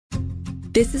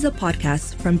This is a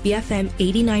podcast from BFM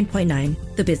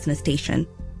 89.9, the business station.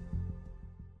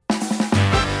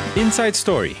 Inside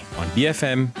Story on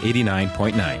BFM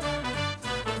 89.9.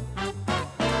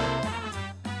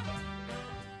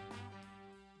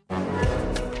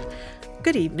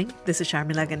 Good evening, this is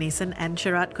Sharmila Ganesan and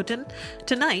Sharat Kutan.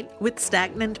 Tonight, with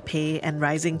stagnant pay and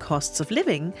rising costs of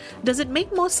living, does it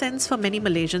make more sense for many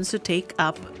Malaysians to take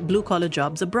up blue-collar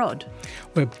jobs abroad?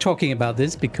 We're talking about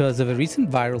this because of a recent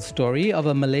viral story of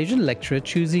a Malaysian lecturer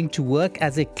choosing to work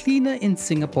as a cleaner in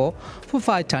Singapore for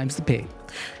 5 times the pay.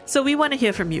 So we want to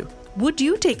hear from you. Would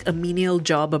you take a menial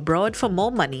job abroad for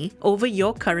more money over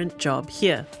your current job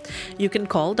here? You can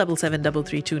call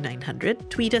 77332900,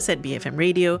 tweet us at BFM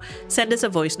Radio, send us a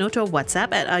voice note or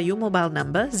WhatsApp at our mobile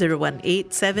number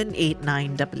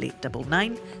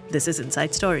 018-789-8899. This is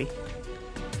Inside Story.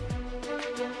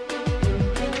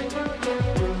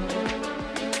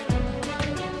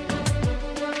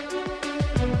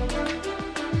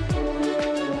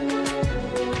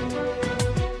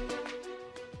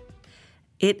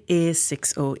 It is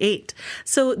 6:08.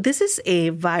 So this is a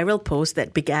viral post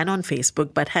that began on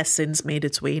Facebook but has since made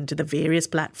its way into the various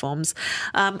platforms.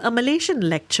 A Malaysian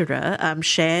lecturer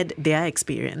shared their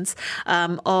experience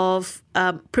of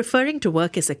preferring to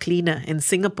work as a cleaner in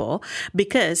Singapore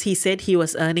because he said he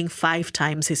was earning 5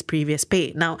 times his previous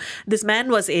pay. Now, this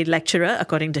man was a lecturer,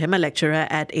 according to him, a lecturer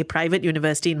at a private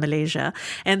university in Malaysia,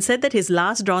 and said that his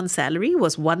last drawn salary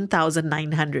was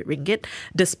 1,900 ringgit,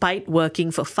 despite working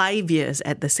for 5 years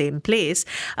at the same place.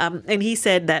 And he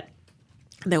said that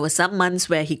there were some months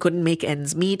where he couldn't make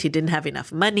ends meet, he didn't have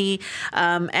enough money,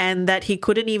 and that he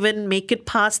couldn't even make it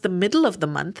past the middle of the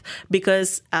month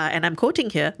because, and I'm quoting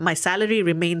here, my salary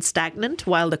remained stagnant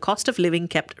while the cost of living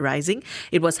kept rising.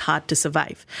 It was hard to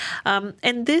survive.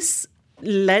 And this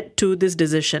led to this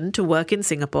decision to work in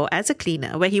Singapore as a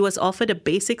cleaner, where he was offered a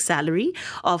basic salary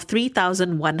of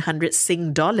 3,100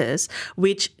 Sing dollars,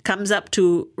 which comes up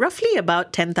to roughly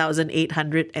about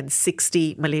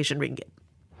 10,860 Malaysian ringgit.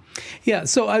 Yeah,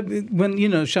 so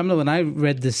Shamla, when I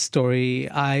read this story,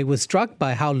 I was struck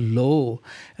by how low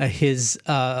his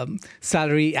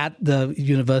salary at the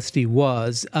university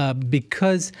was,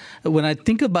 because when I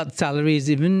think about salaries,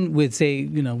 even with, say,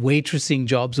 waitressing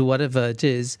jobs or whatever it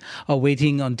is, or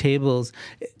waiting on tables,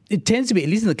 it tends to be, at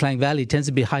least in the Klang Valley, it tends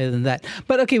to be higher than that.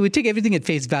 But okay, we take everything at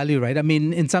face value, right? I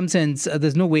mean, in some sense,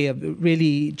 there's no way of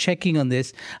really checking on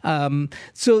this.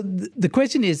 So the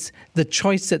question is the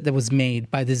choice that was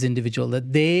made by this individual,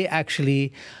 that they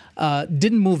actually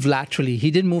didn't move laterally.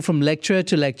 He didn't move from lecturer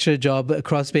to lecturer job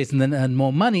across space and then earn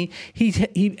more money.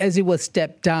 He as it was,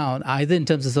 stepped down, either in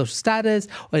terms of social status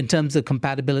or in terms of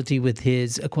compatibility with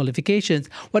his qualifications.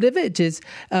 Whatever it is,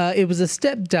 it was a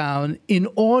step down in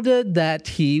order that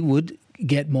he would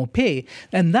get more pay.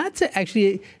 And that's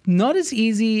actually not as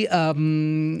easy a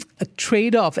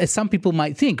trade-off as some people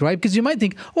might think, right? Because you might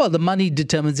think, well, the money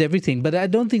determines everything. But I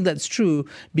don't think that's true,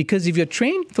 because if you're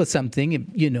trained for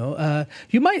something,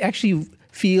 you might actually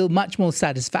feel much more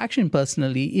satisfaction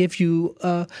personally if you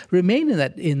remain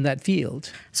in that field.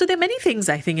 So there are many things,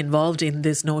 I think, involved in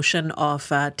this notion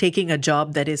of taking a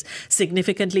job that is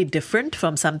significantly different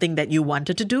from something that you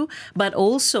wanted to do, but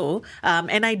also,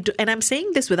 and I'm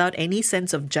saying this without any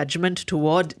sense of judgment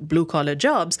toward blue-collar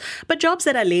jobs, but jobs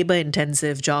that are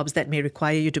labor-intensive, jobs that may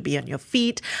require you to be on your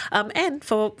feet, and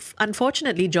for,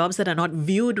 unfortunately, jobs that are not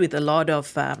viewed with a lot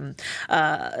of,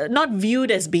 not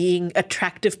viewed as being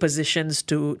attractive positions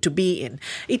to be in.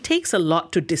 It takes a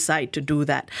lot to decide to do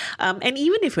that. And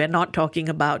even if we're not talking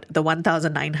about the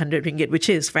 1,900 ringgit, which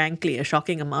is frankly a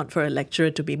shocking amount for a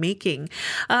lecturer to be making,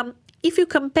 if you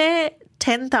compare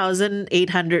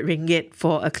 10,800 ringgit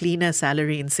for a cleaner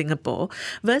salary in Singapore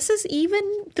versus even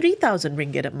 3,000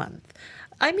 ringgit a month,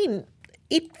 I mean,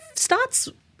 it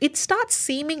starts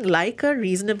seeming like a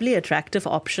reasonably attractive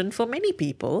option for many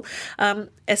people,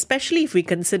 especially if we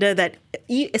consider that,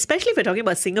 especially if we're talking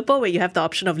about Singapore, where you have the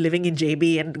option of living in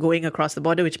JB and going across the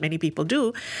border, which many people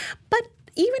do. But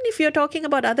even if you're talking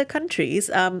about other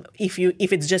countries,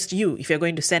 if it's just you, if you're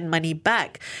going to send money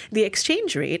back, the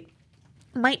exchange rate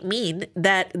might mean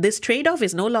that this trade-off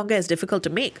is no longer as difficult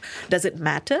to make. Does it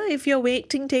matter if you're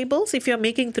waiting tables, if you're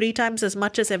making 3 times as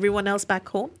much as everyone else back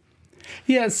home?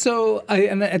 Yeah, so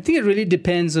I think it really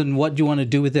depends on what you want to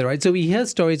do with it, right? So we hear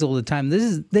stories all the time.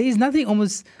 There's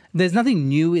nothing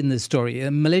new in this story.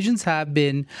 Malaysians have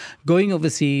been going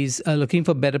overseas looking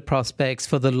for better prospects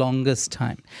for the longest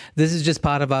time. This is just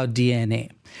part of our DNA.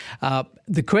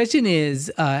 The question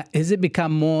is, has it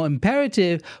become more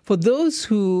imperative for those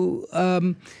who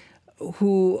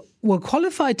were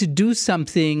qualified to do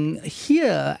something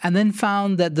here and then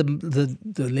found that the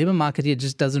labor market here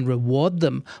just doesn't reward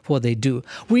them for what they do.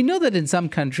 We know that in some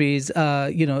countries,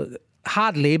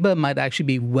 hard labor might actually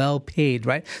be well paid,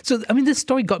 right? So, I mean, this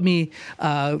story got me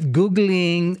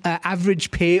Googling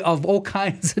average pay of all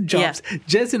kinds of jobs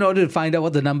just in order to find out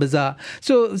what the numbers are.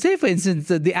 So, say, for instance,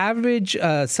 the average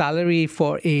salary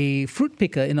for a fruit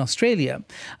picker in Australia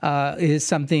is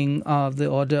something of the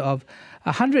order of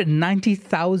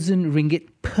 190,000 ringgit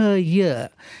per year.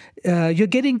 You're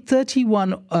getting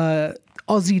 31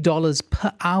 Aussie dollars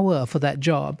per hour for that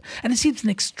job. And it seems an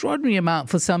extraordinary amount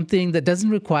for something that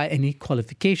doesn't require any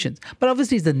qualifications. But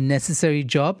obviously it's a necessary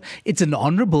job. It's an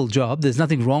honorable job. There's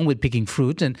nothing wrong with picking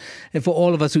fruit. And for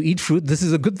all of us who eat fruit, this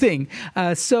is a good thing.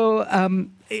 But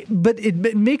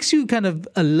it makes you kind of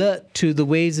alert to the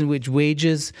ways in which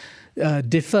wages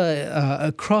differ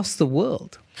across the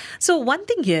world. So one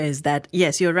thing here is that,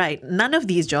 yes, you're right. None of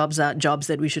these jobs are jobs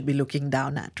that we should be looking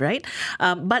down at, right?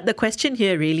 But the question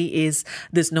here really is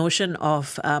this notion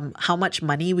of how much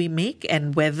money we make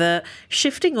and whether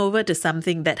shifting over to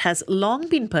something that has long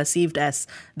been perceived as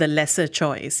the lesser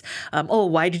choice.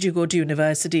 Why did you go to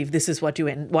university if this is what you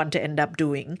want to end up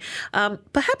doing?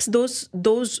 Perhaps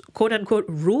those quote-unquote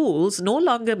rules no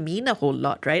longer mean a whole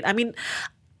lot, right? I mean,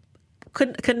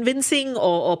 convincing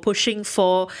or pushing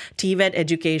for TVET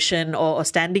education or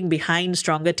standing behind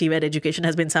stronger TVET education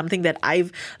has been something that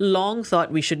I've long thought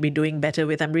we should be doing better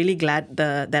with. I'm really glad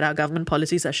that our government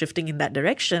policies are shifting in that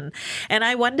direction. And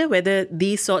I wonder whether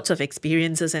these sorts of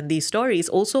experiences and these stories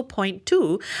also point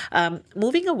to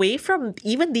moving away from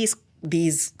even these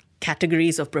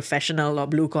categories of professional or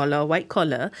blue collar or white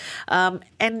collar,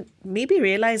 and maybe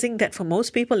realizing that for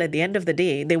most people at the end of the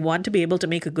day, they want to be able to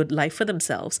make a good life for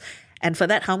themselves. And for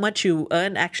that, how much you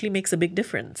earn actually makes a big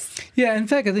difference. Yeah, in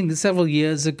fact, I think several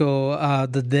years ago,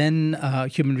 the then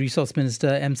Human Resource Minister,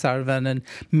 M. Saravanan,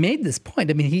 made this point.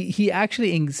 I mean, he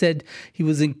actually said he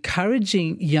was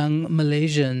encouraging young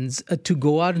Malaysians to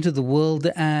go out into the world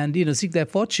and, seek their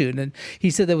fortune. And he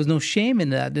said there was no shame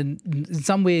in that. And in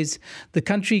some ways, the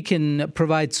country can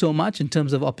provide so much in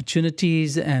terms of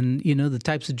opportunities and, the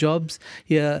types of jobs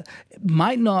here.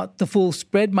 The full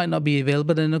spread might not be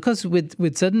available. And of course,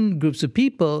 with certain groups of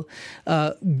people,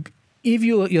 if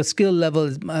your skill level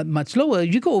is much lower,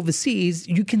 you go overseas,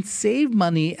 you can save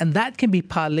money, and that can be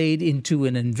parlayed into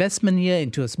an investment here,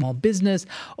 into a small business.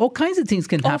 All kinds of things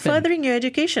can happen. Or furthering your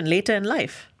education later in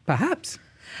life. Perhaps.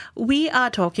 We are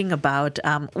talking about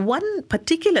one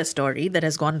particular story that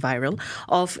has gone viral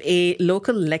of a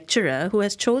local lecturer who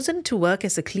has chosen to work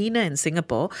as a cleaner in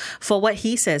Singapore for what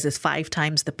he says is 5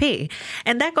 times the pay.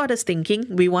 And that got us thinking.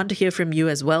 We want to hear from you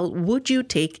as well. Would you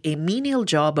take a menial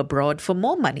job abroad for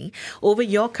more money over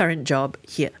your current job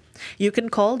here? You can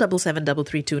call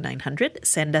 77332900,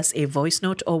 send us a voice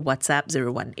note or WhatsApp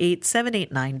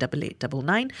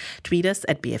 018-789-8899, tweet us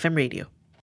at BFM Radio.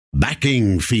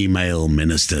 Backing female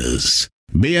ministers.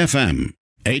 BFM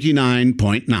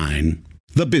 89.9,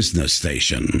 the business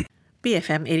station.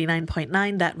 BFM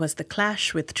 89.9, that was The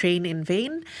Clash with Train in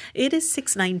Vain. It is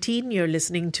 6:19. You're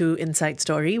listening to Inside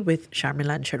Story with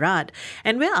Sharmila and Sharad.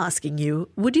 And we're asking you,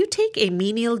 would you take a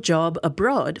menial job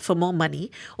abroad for more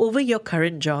money over your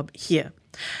current job here?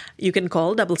 You can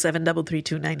call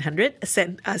 77332900,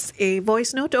 send us a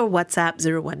voice note or WhatsApp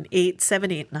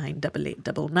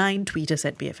 018-789-8899, tweet us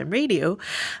at BFM Radio.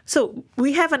 So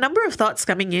we have a number of thoughts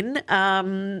coming in,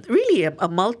 really a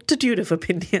multitude of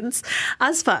opinions.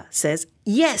 Asfa says,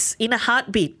 yes, in a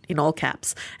heartbeat, in all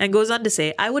caps, and goes on to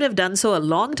say, I would have done so a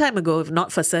long time ago if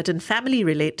not for certain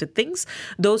family-related things.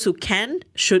 Those who can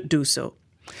should do so.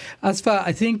 Asfa,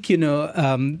 I think,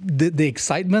 the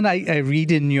excitement I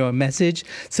read in your message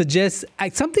suggests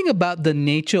something about the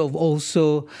nature of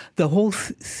also the whole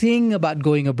thing about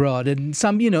going abroad. And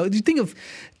you think of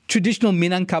traditional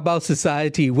Minangkabau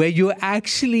society where you're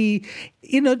actually,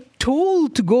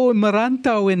 told to go and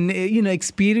merantau and,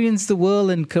 experience the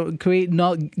world and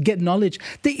get knowledge.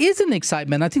 There is an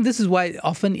excitement. I think this is why it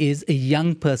often is a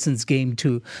young person's game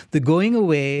too. The going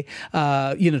away,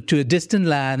 to a distant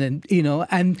land and,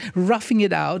 and roughing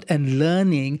it out and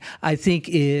learning, I think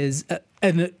is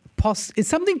it's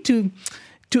something to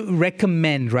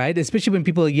recommend, right? Especially when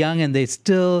people are young and they're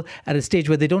still at a stage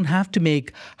where they don't have to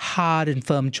make hard and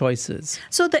firm choices.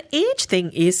 So the age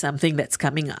thing is something that's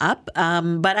coming up.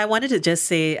 But I wanted to just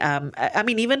say,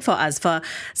 even for Asfa,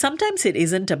 sometimes it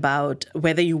isn't about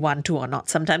whether you want to or not.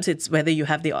 Sometimes it's whether you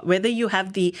have the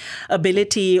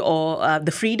ability or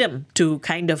the freedom to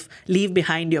kind of leave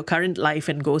behind your current life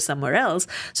and go somewhere else.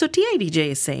 So TIDJ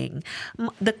is saying,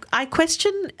 I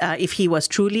question if he was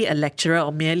truly a lecturer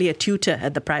or merely a tutor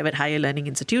at the the private higher learning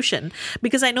institution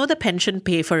because I know the pension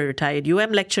pay for a retired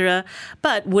UM lecturer,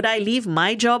 but would I leave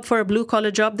my job for a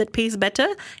blue-collar job that pays better?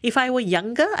 If I were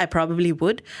younger, I probably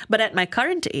would, but at my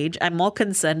current age, I'm more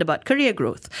concerned about career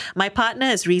growth. My partner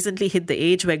has recently hit the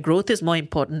age where growth is more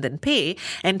important than pay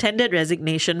and tendered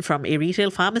resignation from a retail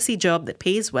pharmacy job that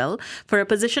pays well for a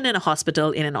position in a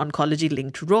hospital in an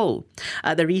oncology-linked role.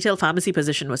 The retail pharmacy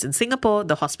position was in Singapore.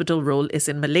 The hospital role is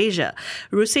in Malaysia.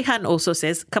 Rusihan also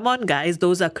says, come on, guys,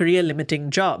 those are career-limiting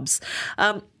jobs.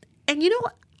 And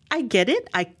I get it.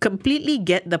 I completely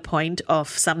get the point of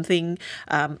something,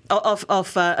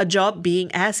 of a job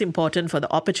being as important for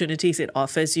the opportunities it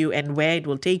offers you and where it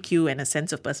will take you and a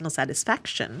sense of personal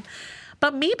satisfaction.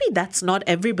 But maybe that's not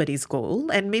everybody's goal,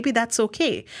 and maybe that's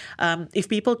okay. If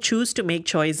people choose to make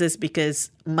choices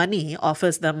because money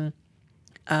offers them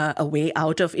a way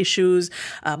out of issues,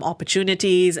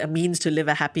 opportunities, a means to live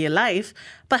a happier life,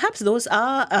 perhaps those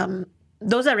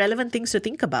are relevant things to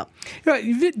think about. Right.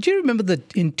 Do you remember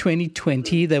that in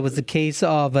 2020 there was a case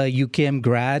of a UKM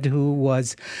grad who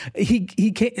was he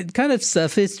kind of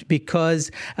surfaced because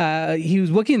he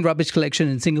was working in rubbish collection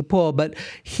in Singapore, but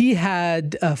he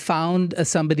had found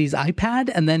somebody's iPad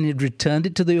and then he'd returned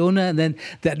it to the owner, and then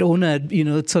that owner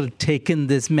had, sort of taken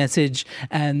this message,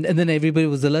 and then everybody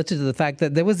was alerted to the fact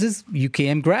that there was this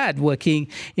UKM grad working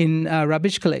in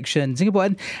rubbish collection in Singapore.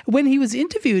 And when he was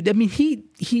interviewed, I mean, he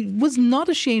was not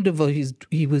ashamed of what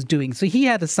he was doing. So he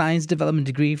had a science development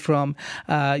degree from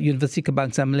University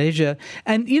Kebangsaan Malaysia.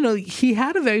 And, he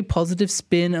had a very positive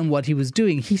spin on what he was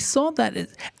doing. He saw that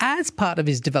as part of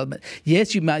his development.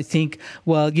 Yes, you might think,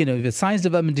 well, with a science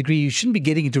development degree, you shouldn't be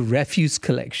getting into refuse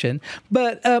collection.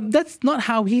 But that's not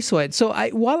how he saw it. So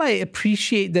while I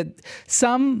appreciate that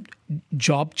some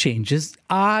job changes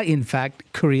are, in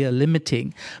fact, career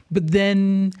limiting, but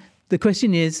then the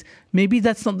question is, maybe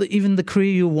that's not even the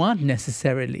career you want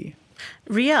necessarily.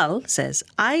 Rial says,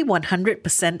 I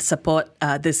 100% support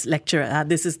this lecturer.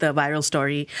 This is the viral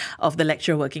story of the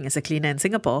lecturer working as a cleaner in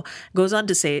Singapore. Goes on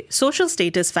to say, social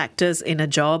status factors in a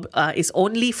job is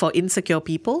only for insecure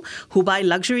people who buy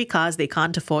luxury cars they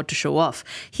can't afford to show off.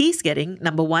 He's getting,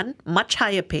 number one, much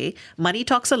higher pay. Money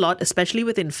talks a lot, especially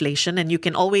with inflation, and you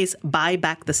can always buy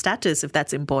back the status if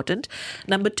that's important.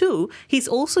 Number two, he's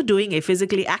also doing a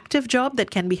physically active job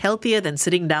that can be healthier than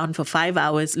sitting down for 5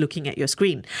 hours looking at your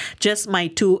screen. Just my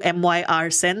 2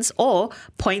 MYR cents or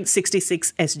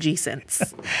 0.66 SG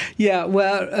cents. Yeah,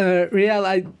 well, Rial,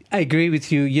 I agree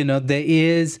with you. There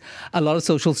is a lot of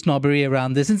social snobbery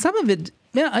around this, and some of it,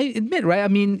 I admit, right? I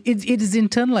mean, it is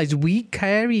internalized. We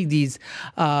carry these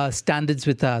standards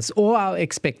with us or our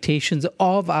expectations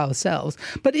of ourselves.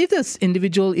 But if this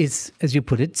individual is, as you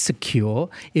put it, secure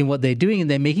in what they're doing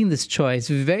and they're making this choice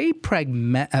with a very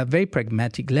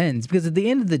pragmatic lens, because at the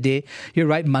end of the day, you're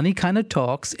right, money kind of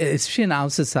talks, especially in our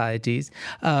societies,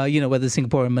 whether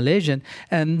Singapore or Malaysian,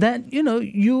 and that,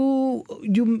 you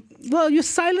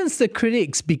silence the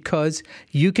critics because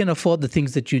you can afford the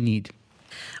things that you need.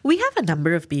 We have a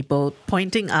number of people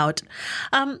pointing out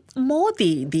more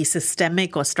the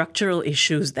systemic or structural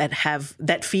issues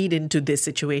that feed into this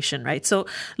situation, right? So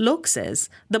Lok says,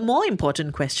 the more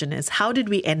important question is, how did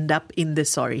we end up in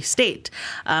this sorry state?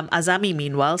 Azami,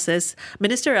 meanwhile, says,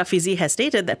 Minister Rafizi has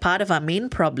stated that part of our main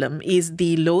problem is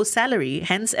the low salary,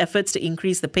 hence efforts to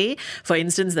increase the pay, for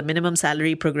instance, the minimum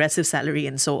salary, progressive salary,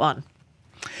 and so on.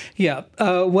 Yeah.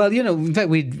 In fact,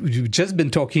 we've just been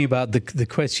talking about the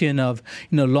question of,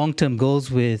 long-term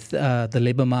goals with the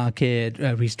labor market,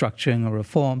 restructuring or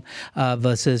reform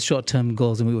versus short-term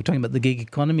goals. And we were talking about the gig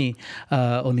economy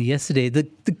only yesterday. The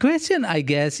question, I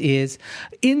guess, is,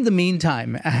 in the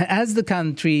meantime, as the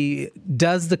country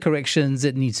does the corrections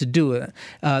it needs to do,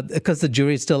 because the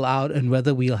jury is still out and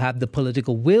whether we'll have the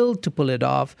political will to pull it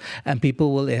off and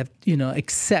people will have,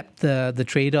 accept the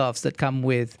trade-offs that come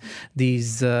with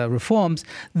these reforms.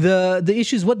 The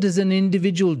issue is, what does an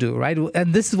individual do, right?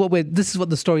 And this is what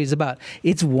the story is about.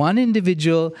 It's one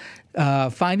individual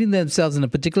finding themselves in a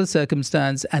particular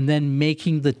circumstance and then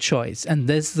making the choice. And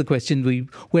this is the question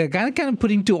we're kind of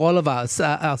putting to all of us,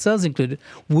 ourselves included.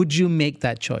 Would you make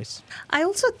that choice? I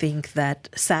also think that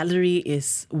salary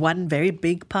is one very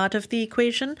big part of the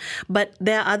equation, but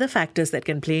there are other factors that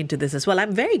can play into this as well.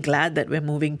 I'm very glad that we're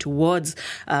moving towards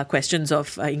questions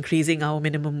of increasing our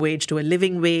minimum wage to a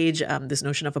living wage, this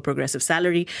notion of a progressive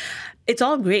salary. It's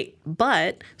all great,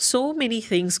 but so many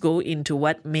things go into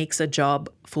what makes a job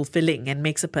fulfilling and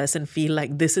makes a person feel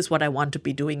like this is what I want to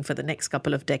be doing for the next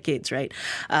couple of decades, right?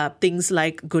 Things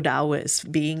like good hours,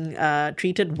 being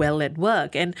treated well at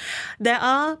work. And there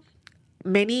are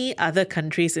many other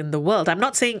countries in the world, I'm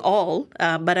not saying all,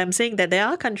 but I'm saying that there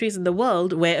are countries in the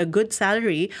world where a good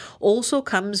salary also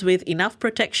comes with enough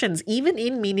protections, even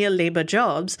in menial labor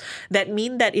jobs, that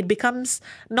mean that it becomes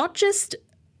not just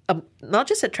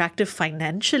attractive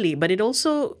financially, but it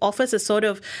also offers a sort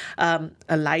of a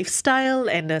lifestyle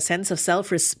and a sense of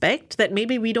self-respect that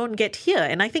maybe we don't get here.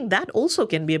 And I think that also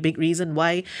can be a big reason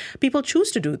why people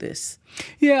choose to do this.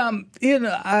 Yeah,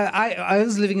 I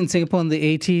was living in Singapore in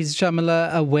the 80s,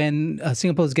 Shamila, when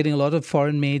Singapore was getting a lot of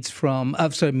foreign maids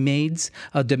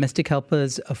domestic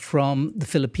helpers from the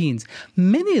Philippines.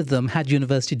 Many of them had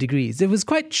university degrees. It was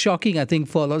quite shocking, I think,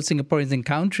 for a lot of Singaporeans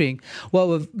encountering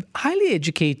were highly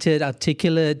educated,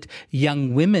 articulate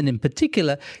young women in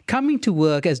particular coming to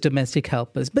work as domestic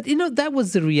helpers. But, that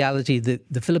was the reality.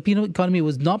 The Filipino economy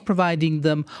was not providing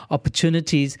them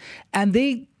opportunities, and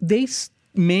they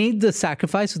made the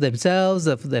sacrifice for themselves,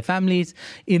 for their families,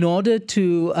 in order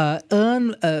to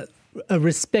earn a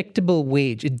respectable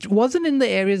wage. It wasn't in the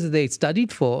areas that they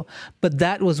studied for, but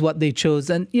that was what they chose.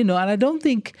 And, and I don't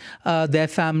think their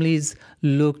families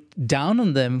looked down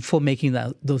on them for making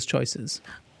those choices.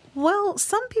 Well,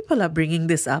 some people are bringing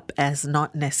this up as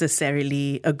not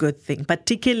necessarily a good thing,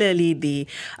 particularly the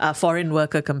foreign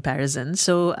worker comparison.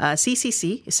 So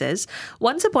CCC says,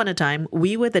 once upon a time,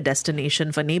 we were the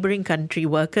destination for neighboring country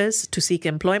workers to seek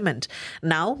employment.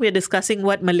 Now we're discussing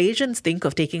what Malaysians think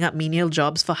of taking up menial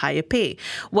jobs for higher pay.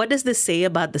 What does this say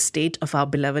about the state of our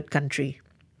beloved country?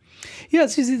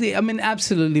 Yes,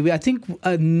 absolutely. I think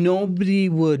nobody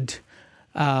would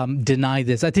deny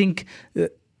this. I think,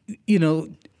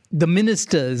 the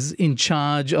ministers in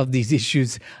charge of these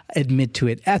issues admit to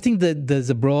it. I think that there's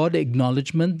a broad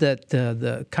acknowledgement that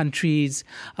the country's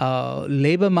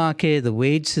labor market, the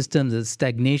wage system, the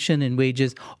stagnation in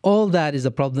wages, all that is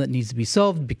a problem that needs to be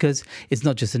solved, because it's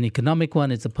not just an economic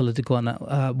one, it's a political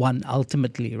one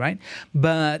ultimately, right?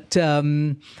 But,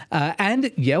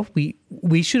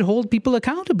 we should hold people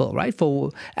accountable, right?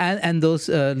 And those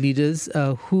leaders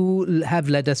who have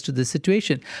led us to this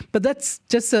situation. But that's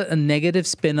just a negative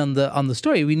spin on the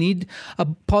story. We need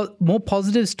more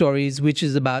positive stories, which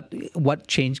is about what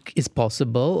change is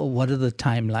possible, or what are the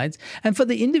timelines, and for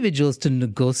the individuals to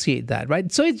negotiate that, right?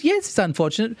 So it's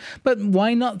unfortunate, but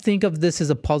why not think of this as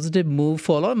a positive move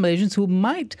for a lot of Malaysians who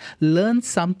might learn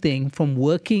something from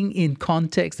working in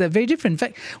contexts that are very different. In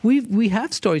fact, we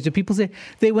have stories where people say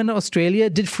they went to Australia,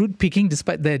 did fruit picking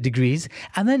despite their degrees,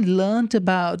 and then learned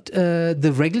about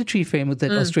the regulatory framework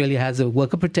that Australia has, a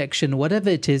worker protection, whatever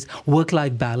it is,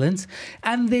 work-life balance,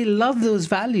 and they love those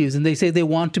values, and they say they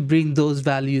want to bring those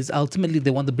values, ultimately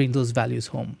they want to bring those values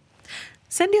home.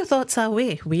 Send your thoughts our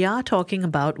way. We are talking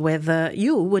about whether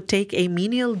you would take a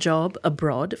menial job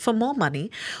abroad for more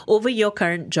money over your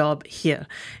current job here.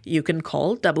 You can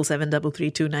call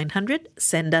 77332900,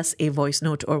 send us a voice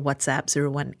note or WhatsApp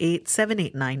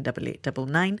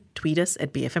 018-789-8899, tweet us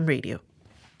at BFM Radio.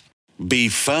 Be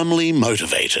firmly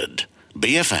motivated.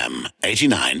 BFM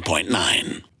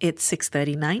 89.9. It's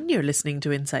 6:39. You're listening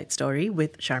to Inside Story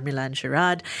with Sharmila and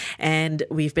Sharad, and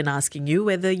we've been asking you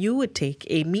whether you would take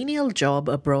a menial job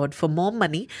abroad for more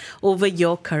money over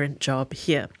your current job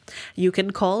here. You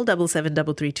can call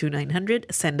 77332900,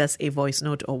 send us a voice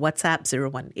note or WhatsApp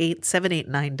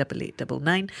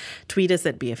 018-789-8899, tweet us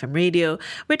at BFM Radio.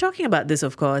 We're talking about this,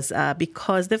 of course,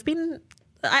 because there've been,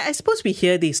 I suppose we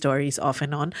hear these stories off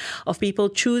and on of people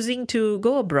choosing to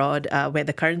go abroad where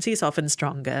the currency is often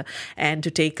stronger and to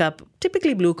take up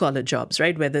typically blue-collar jobs,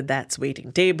 right? Whether that's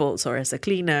waiting tables or as a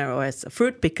cleaner or as a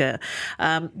fruit picker,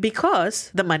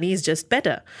 because the money is just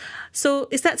better. So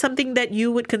is that something that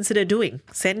you would consider doing?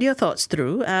 Send your thoughts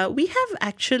through. We have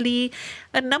actually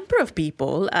a number of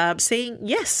people saying,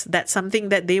 yes, that's something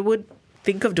that they would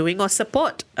think of doing or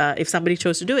support if somebody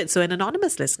chose to do it. So an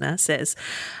anonymous listener says,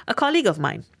 a colleague of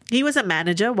mine, he was a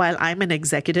manager while I'm an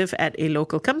executive at a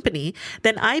local company.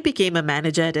 Then I became a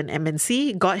manager at an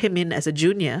MNC, got him in as a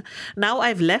junior. Now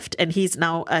I've left and he's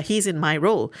in my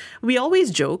role. We always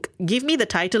joke, give me the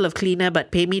title of cleaner but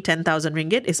pay me 10,000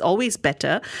 ringgit is always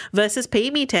better versus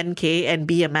pay me 10K and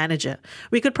be a manager.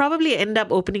 We could probably end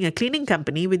up opening a cleaning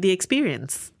company with the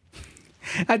experience.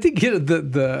 I think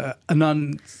the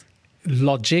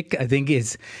logic, I think,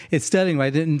 it's sterling,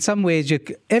 right? In some ways,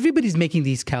 everybody's making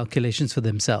these calculations for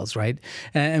themselves, right?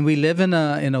 And we live in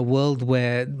a world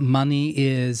where money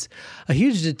is a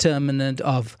huge determinant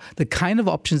of the kind of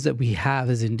options that we have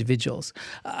as individuals.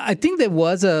 I think there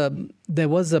was a there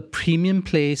was a premium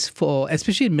place for,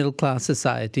 especially in middle class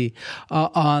society,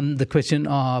 on the question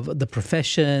of the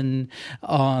profession,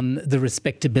 on the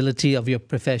respectability of your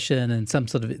profession, and some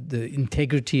sort of the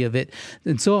integrity of it,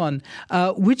 and so on,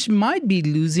 which might be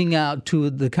losing out to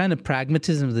the kind of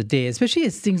pragmatism of the day, especially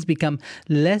as things become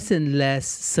less and less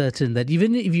certain that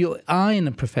even if you are in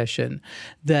a profession,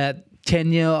 that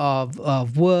tenure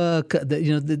of work,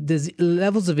 there's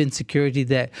levels of insecurity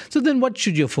there. So then what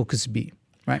should your focus be?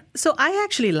 Right. So I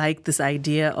actually like this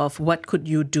idea of what could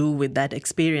you do with that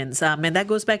experience. And that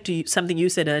goes back to something you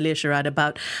said earlier, Sharad,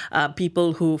 about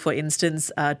people who, for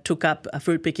instance, took up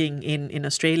fruit picking in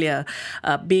Australia,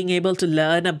 being able to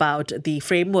learn about the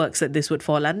frameworks that this would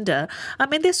fall under. I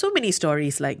mean, there's so many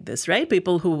stories like this, right?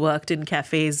 People who worked in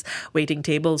cafes, waiting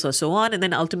tables or so on, and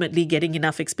then ultimately getting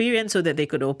enough experience so that they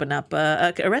could open up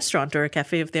a restaurant or a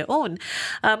cafe of their own.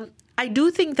 I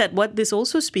do think that what this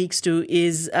also speaks to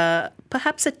is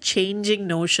perhaps a changing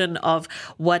notion of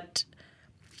what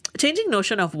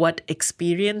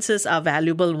experiences are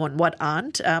valuable and what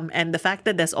aren't, and the fact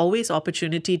that there's always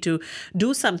opportunity to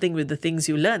do something with the things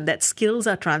you learn, that skills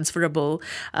are transferable,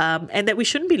 and that we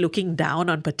shouldn't be looking down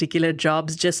on particular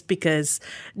jobs just because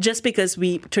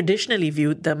we traditionally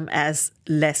viewed them as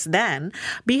less than.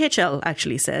 BHL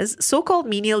actually says, so-called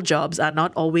menial jobs are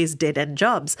not always dead-end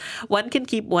jobs. One can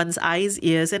keep one's eyes,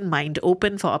 ears, and mind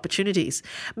open for opportunities.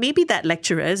 Maybe that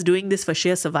lecturer is doing this for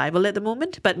sheer survival at the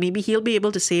moment, but maybe he'll be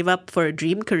able to save up for a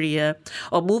dream career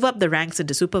or move up the ranks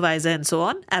into supervisor and so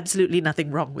on. Absolutely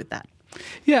nothing wrong with that.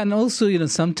 Yeah, and also,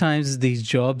 sometimes these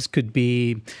jobs could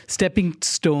be stepping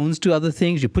stones to other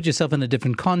things. You put yourself in a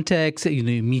different context,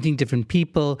 you're meeting different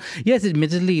people. Yes,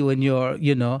 admittedly, when you're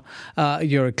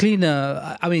a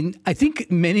cleaner, I mean, I think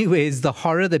in many ways the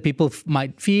horror that people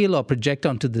might feel or project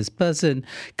onto this person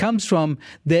comes from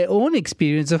their own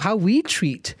experience of how we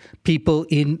treat people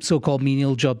in so-called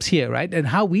menial jobs here, right? And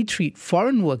how we treat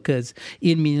foreign workers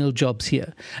in menial jobs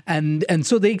here. And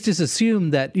so they just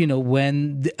assume that,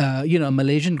 when, a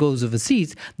Malaysian goes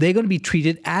overseas, they're going to be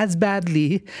treated as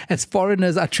badly as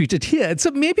foreigners are treated here. And so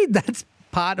maybe that's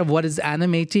part of what is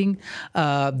animating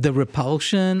the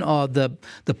repulsion or the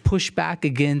pushback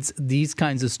against these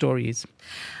kinds of stories.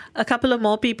 A couple of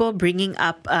more people bringing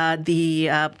up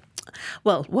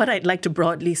what I'd like to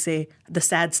broadly say, the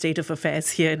sad state of affairs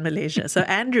here in Malaysia. So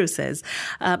Andrew says,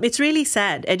 it's really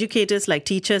sad. Educators like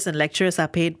teachers and lecturers are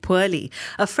paid poorly.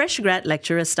 A fresh grad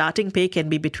lecturer's starting pay can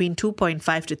be between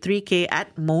 2.5 to 3K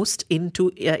at most in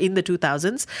the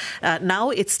 2000s.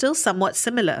 Now it's still somewhat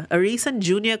similar. A recent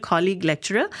junior colleague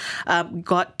lecturer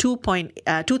got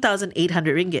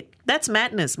 2,800 ringgit. That's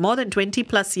madness. More than 20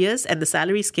 plus years and the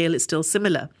salary scale is still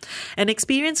similar. An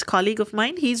experienced colleague of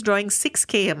mine, he's drawing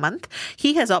 6K a month.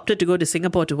 He has opted to go to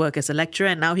Singapore to work as a lecturer,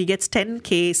 and now he gets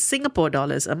 10K Singapore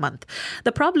dollars a month.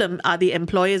 The problem are the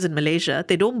employers in Malaysia.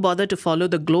 They don't bother to follow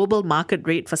the global market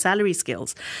rate for salary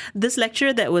scales. This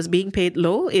lecturer that was being paid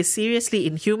low is seriously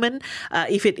inhuman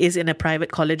if it is in a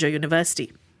private college or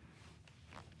university.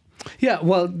 Yeah,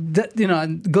 well, that,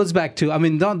 it goes back to, I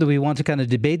mean, not that we want to kind of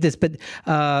debate this, but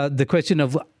the question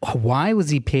of why was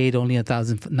he paid only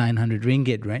 1,900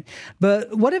 ringgit, right?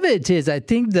 But whatever it is, I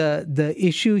think the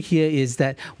issue here is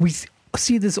that we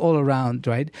see this all around,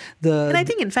 right? And I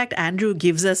think, in fact, Andrew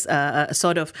gives us a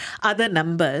sort of other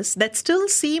numbers that still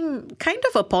seem kind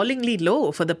of appallingly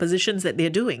low for the positions that they're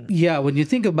doing. Yeah, when you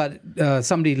think about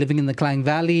somebody living in the Klang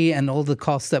Valley and all the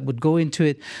costs that would go into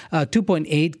it,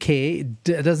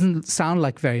 2.8K doesn't sound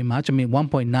like very much. I mean,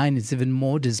 1.9 is even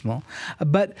more dismal.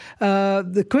 But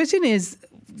the question is,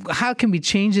 how can we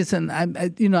change this? And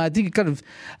I think kind of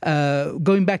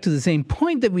going back to the same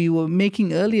point that we were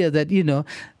making earlier, that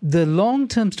the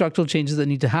long-term structural changes that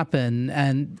need to happen,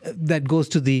 and that goes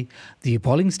to the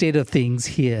appalling state of things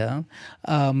here,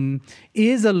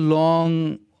 is a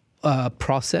long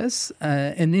process,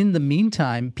 and in the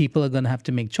meantime, people are going to have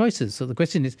to make choices. So the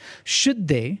question is, should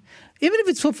they? Even if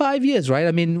it's for 5 years, right?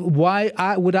 I mean, why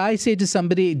would I say to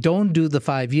somebody, don't do the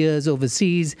 5 years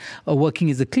overseas or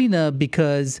working as a cleaner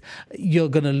because you're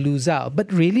going to lose out?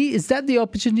 But really, is that the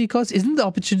opportunity cost? Isn't the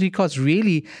opportunity cost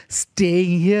really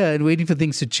staying here and waiting for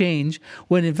things to change,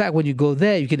 when in fact, when you go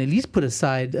there, you can at least put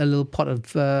aside a little pot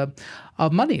of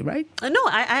money, right? No,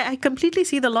 I completely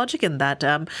see the logic in that.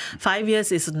 5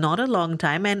 years is not a long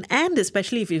time, and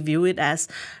especially if you view it as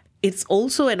it's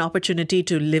also an opportunity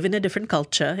to live in a different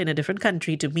culture, in a different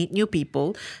country, to meet new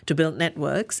people, to build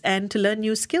networks, and to learn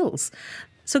new skills.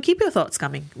 So keep your thoughts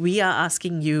coming. We are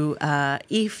asking you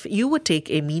if you would take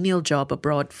a menial job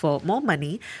abroad for more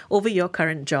money over your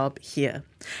current job here.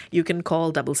 You can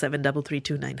call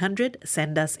 77332900,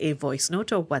 send us a voice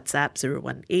note or WhatsApp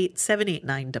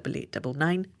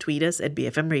 018-789-8899, tweet us at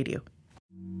BFM Radio.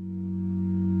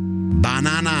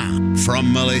 Banana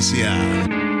from Malaysia.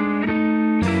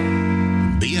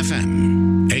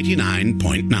 BFM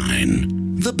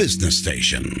 89.9, the business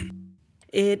station.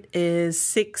 It is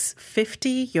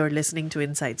 6:50. You're listening to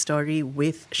Inside Story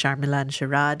with Sharmila and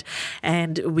Sharad.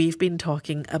 And we've been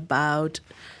talking about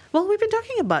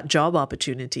job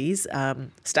opportunities,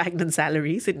 stagnant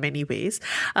salaries in many ways,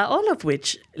 all of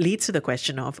which leads to the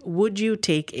question of, would you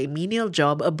take a menial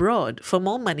job abroad for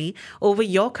more money over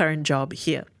your current job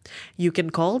here? You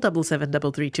can call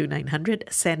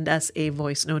 77332900, send us a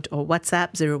voice note or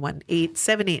WhatsApp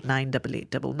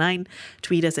 018-789-8899,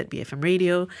 tweet us at BFM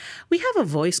Radio. We have a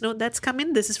voice note that's come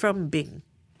in. This is from Bing.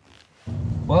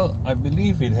 Well, I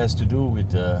believe it has to do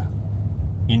with the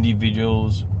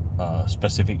individual's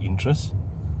specific interests.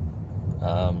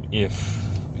 If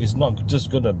it's not just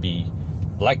going to be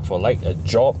like for like a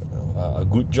job, a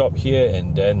good job here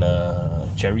and then a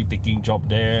cherry picking job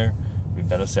there with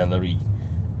better salary,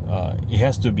 it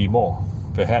has to be more.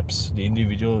 Perhaps the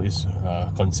individual is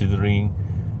considering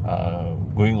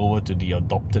going over to the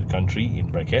adopted country,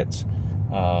 in brackets,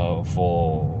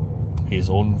 for his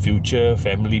own future,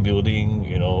 family building,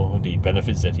 the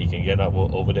benefits that he can get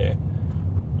over there.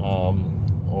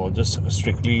 Or just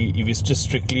strictly, if it's just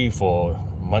strictly for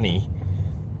money,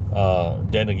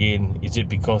 then again, is it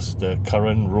because the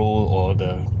current role or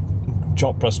the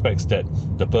job prospects that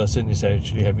the person is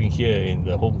actually having here in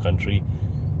the home country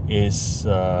has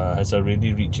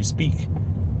already reached its peak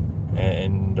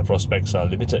and the prospects are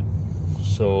limited?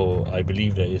 So I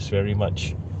believe that it's very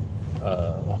much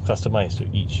customized to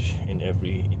each and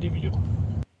every individual.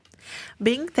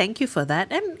 Bing, thank you for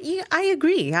that. And I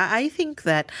agree. I think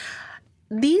that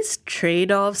these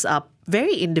trade-offs are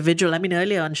very individual. I mean,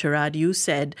 earlier on, Sharad, you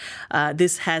said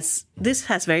this has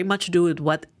very much to do with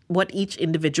what each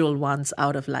individual wants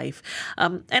out of life.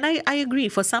 And I agree.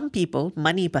 For some people,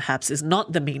 money perhaps is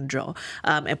not the main draw.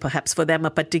 And perhaps for them, a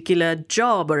particular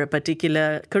job or a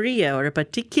particular career or a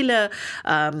particular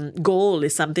goal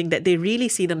is something that they really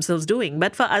see themselves doing.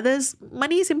 But for others,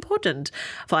 money is important.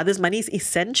 For others, money is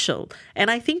essential.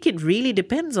 And I think it really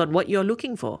depends on what you're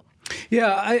looking for.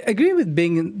 Yeah, I agree with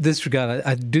Bing in this regard.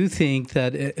 I do think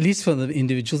that, at least from the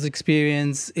individual's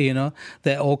experience, there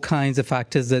are all kinds of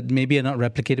factors that maybe are not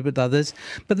replicated with others.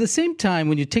 But at the same time,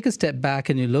 when you take a step back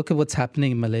and you look at what's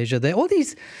happening in Malaysia, there are all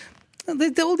these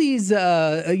red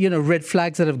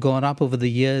flags that have gone up over the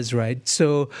years, right?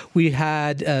 So we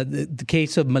had the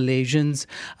case of Malaysians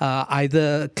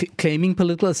either claiming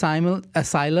political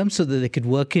asylum so that they could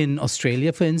work in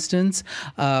Australia, for instance.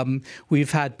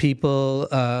 We've had people,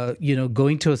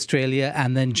 going to Australia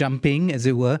and then jumping, as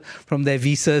it were, from their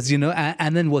visas,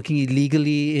 and then working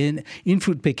illegally in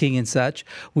fruit picking and such.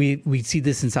 We see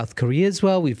this in South Korea as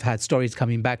well. We've had stories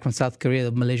coming back from South Korea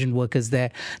of Malaysian workers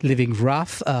there living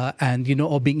rough and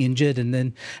or being injured and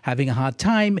then having a hard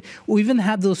time. We even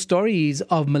had those stories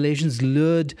of Malaysians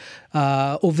lured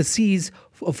overseas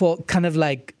for kind of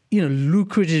like,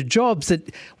 lucrative jobs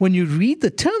that when you read the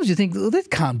terms, you think,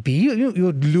 that can't be.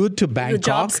 You're lured to Bangkok. The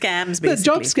job scams, basically. The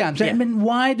job scams. Yeah. I mean,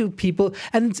 why do people,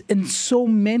 and so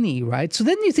many, right? So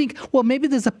then you think, well, maybe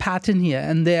there's a pattern here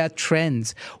and there are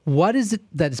trends. What is it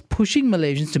that is pushing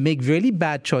Malaysians to make really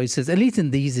bad choices, at least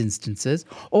in these instances,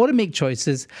 or to make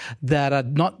choices that are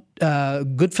not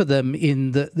good for them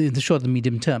in the short and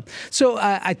medium term. So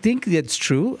I think that's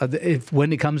true.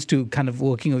 When it comes to kind of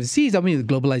working overseas, I mean, the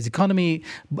globalized economy,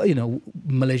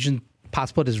 Malaysian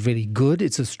passport is really good.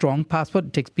 It's a strong passport.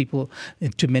 It takes people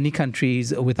to many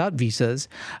countries without visas,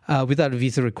 without a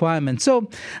visa requirement. So,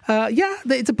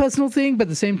 it's a personal thing. But at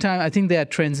the same time, I think there are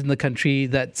trends in the country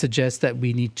that suggest that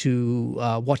we need to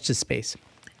watch this space.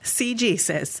 CG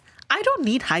says, I don't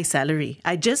need high salary.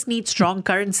 I just need strong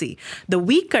currency. The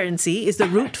weak currency is the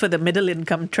root for the middle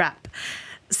income trap.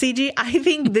 CG, I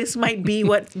think this might be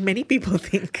what many people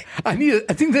think. I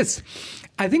think this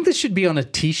should be on a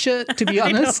T-shirt, to be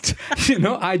honest.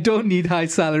 I don't need high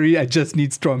salary. I just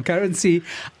need strong currency.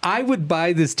 I would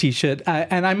buy this T-shirt.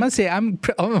 And I must say, I'm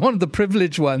one of the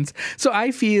privileged ones. So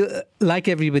I feel like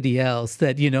everybody else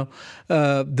that,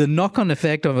 the knock-on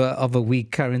effect of a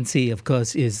weak currency, of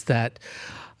course, is that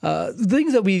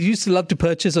things that we used to love to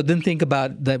purchase or didn't think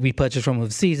about that we purchased from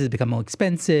overseas has become more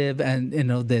expensive, and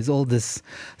there's all this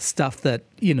stuff that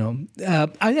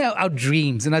our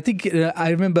dreams. And I think I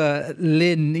remember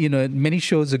Lynn, many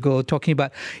shows ago talking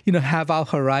about have our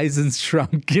horizons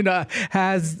shrunk?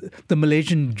 Has the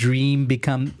Malaysian dream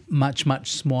become much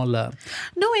smaller?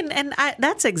 No, and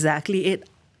that's exactly it.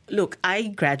 Look, I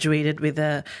graduated with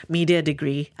a media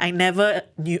degree. I never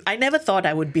thought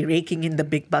I would be raking in the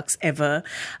big bucks ever.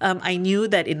 I knew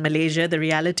that in Malaysia, the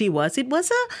reality was it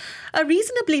was a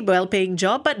reasonably well-paying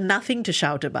job, but nothing to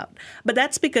shout about. But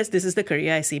that's because this is the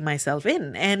career I see myself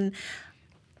in. And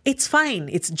it's fine.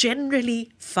 It's generally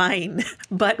fine.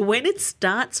 But when it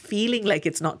starts feeling like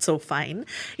it's not so fine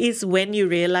is when you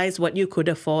realize what you could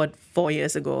afford 4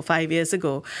 years ago, 5 years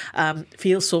ago,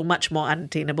 feels so much more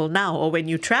unattainable now. Or when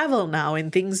you travel now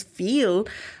and things feel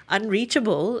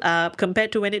unreachable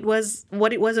compared to what it was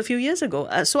a few years ago.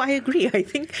 So I agree. I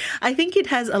think it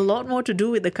has a lot more to do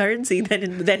with the currency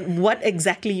than what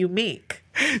exactly you make.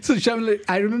 So, Shamla,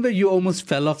 I remember you almost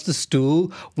fell off the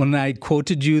stool when I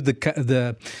quoted you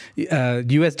the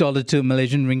US dollar to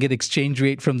Malaysian ringgit exchange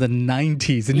rate from the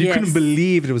 90s, and you couldn't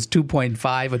believe it was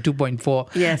 2.5 or 2.4.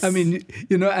 Yes. I mean,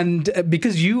 and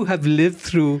because you have lived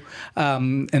through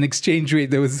an exchange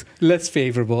rate that was less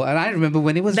favorable, and I remember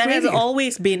when it was that really, has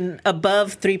always been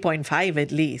above 3.5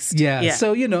 at least. Yeah.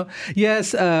 So,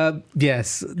 yes. I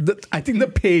think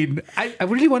the pain. I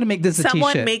really want to make this a t-shirt.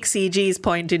 Someone make CG's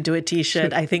point into a t-shirt.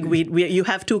 I think you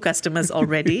have 2 customers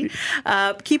already.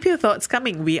 Keep your thoughts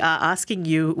coming. We are asking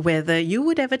you whether you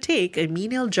would ever take a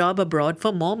menial job abroad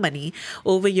for more money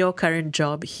over your current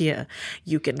job here.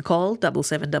 You can call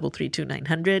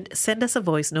 77332900, send us a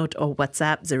voice note or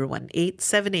WhatsApp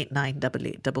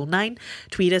 018-789-8899,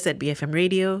 tweet us at BFM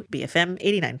Radio, BFM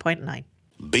 89.9.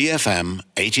 BFM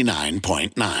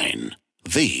 89.9,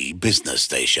 the business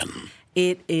station.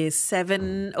 It is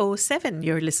 7:07.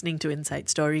 You're listening to Inside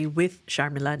Story with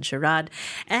Sharmila and Sharad.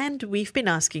 And we've been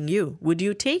asking you, would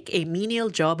you take a menial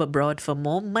job abroad for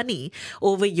more money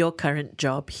over your current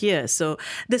job here? So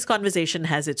this conversation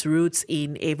has its roots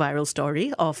in a viral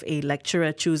story of a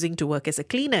lecturer choosing to work as a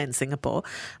cleaner in Singapore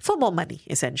for more money,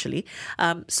 essentially.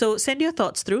 So send your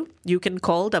thoughts through. You can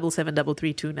call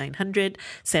 77332900,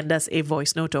 send us a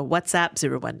voice note or WhatsApp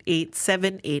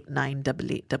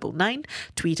 018-789-8899,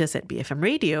 tweet us at BFM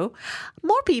Radio.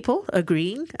 More people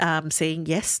agreeing, saying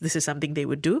yes, this is something they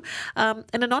would do. An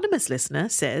anonymous listener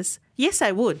says, yes,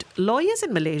 I would. Lawyers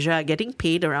in Malaysia are getting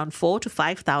paid around 4,000 to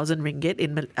 5,000 ringgit,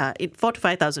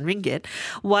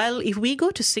 while if we go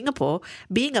to Singapore,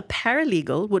 being a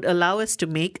paralegal would allow us to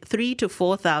make 3,000 to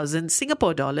 4,000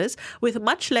 Singapore dollars with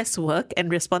much less work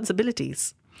and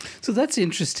responsibilities. So that's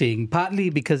interesting, partly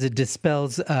because it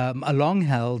dispels a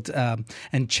long-held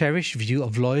and cherished view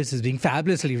of lawyers as being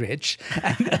fabulously rich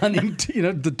and earning,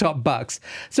 the top bucks.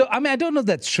 So, I mean, I don't know if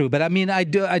that's true, but I mean, I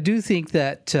do think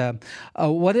that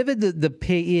whatever the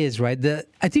pay is, right?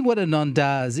 I think what Anon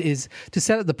does is to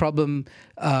set up the problem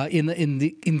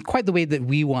in quite the way that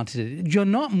we wanted it. You're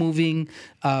not moving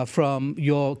from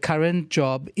your current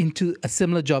job into a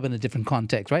similar job in a different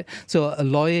context, right? So a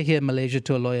lawyer here in Malaysia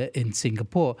to a lawyer in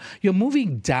Singapore, you're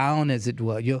moving down, as it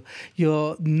were.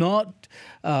 You're not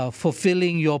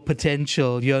fulfilling your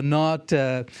potential. You're not,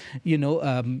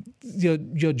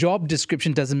 your job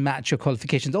description doesn't match your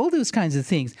qualifications. All those kinds of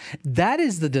things. That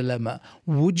is the dilemma.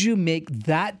 Would you make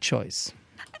that choice?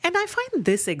 And I find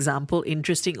this example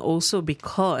interesting also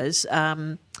because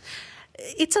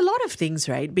it's a lot of things,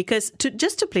 right? Because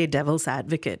just to play devil's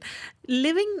advocate,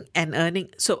 living and earning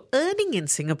in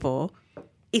Singapore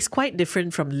is quite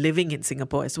different from living in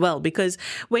Singapore as well. Because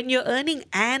when you're earning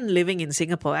and living in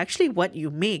Singapore, actually what you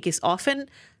make is often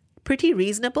pretty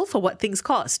reasonable for what things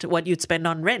cost, what you'd spend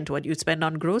on rent, what you'd spend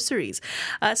on groceries.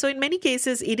 So in many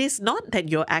cases, it is not that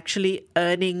you're actually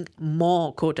earning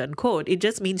more, quote unquote. It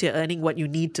just means you're earning what you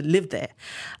need to live there.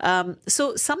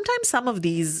 So sometimes some of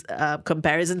these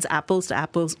comparisons, apples to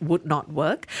apples, would not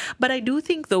work. But I do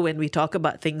think, though, when we talk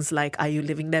about things like, are you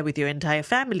living there with your entire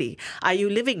family? Are you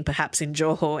living perhaps in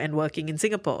Johor and working in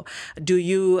Singapore? Do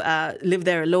you live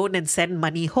there alone and send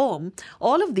money home?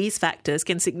 All of these factors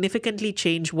can significantly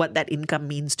change what that income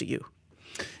means to you.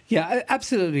 Yeah,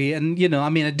 absolutely. And,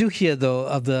 I do hear, though,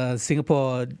 of the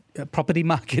Singapore property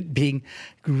market being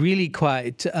really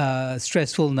quite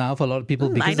stressful now for a lot of people.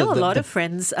 Because I know a lot of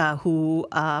friends who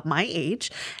are my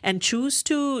age and choose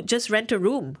to just rent a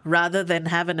room rather than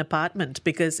have an apartment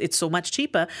because it's so much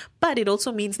cheaper, but it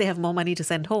also means they have more money to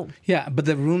send home. Yeah, but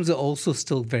the rooms are also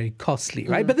still very costly,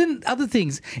 right? But then other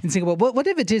things in Singapore,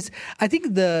 whatever it is, I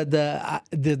think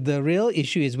the real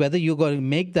issue is whether you're going to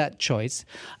make that choice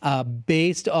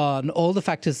based on all the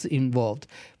factors involved.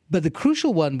 But the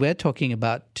crucial one we're talking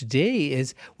about today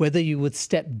is whether you would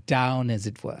step down, as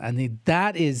it were. And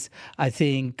that is, I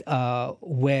think,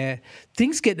 where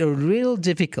things get real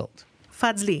difficult.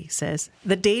 Fadzli says,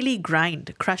 the daily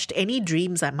grind crushed any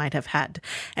dreams I might have had,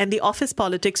 and the office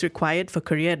politics required for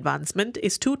career advancement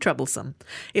is too troublesome.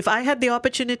 If I had the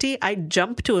opportunity, I'd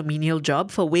jump to a menial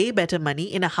job for way better money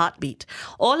in a heartbeat.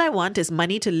 All I want is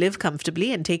money to live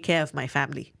comfortably and take care of my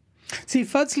family. See,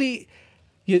 Fadzli,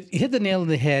 you hit the nail on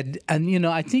the head. And,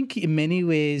 I think in many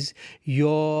ways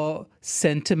your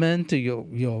sentiment or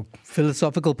your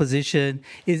philosophical position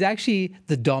is actually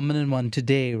the dominant one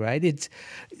today, right?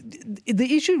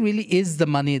 The issue really is the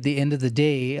money at the end of the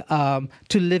day,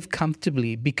 to live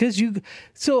comfortably.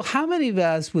 So how many of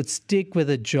us would stick with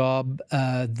a job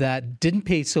that didn't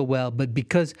pay so well, but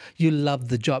because you love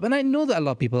the job? And I know that a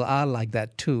lot of people are like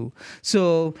that too.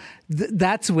 So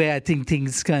that's where I think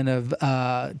things kind of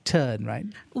turn, right?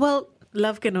 Well,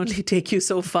 love can only take you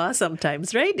so far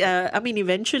sometimes, right?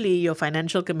 Eventually your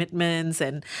financial commitments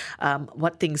and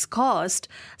what things cost,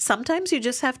 sometimes you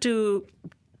have to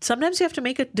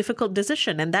make a difficult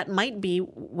decision, and that might be,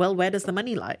 well, where does the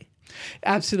money lie?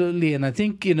 Absolutely. And I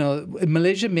think, in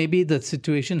Malaysia, maybe the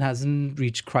situation hasn't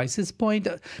reached crisis point.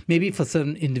 Maybe for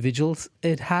certain individuals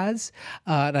it has.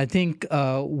 And I think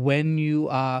when you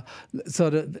are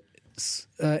sort of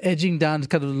edging down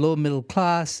kind of low middle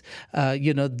class,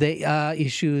 there are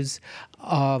issues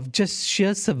of just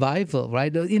sheer survival,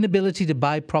 right? The inability to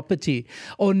buy property,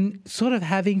 or sort of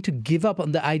having to give up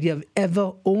on the idea of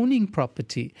ever owning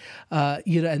property,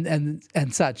 and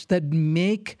such, that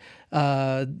make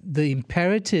the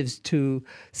imperatives to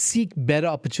seek better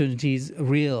opportunities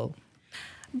real.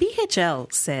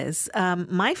 BHL says,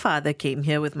 my father came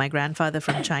here with my grandfather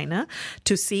from China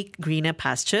to seek greener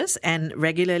pastures and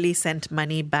regularly sent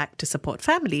money back to support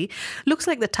family. Looks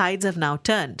like the tides have now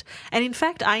turned. And in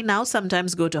fact, I now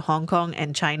sometimes go to Hong Kong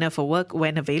and China for work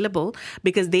when available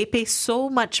because they pay so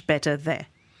much better there.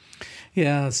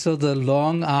 Yeah, so the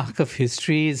long arc of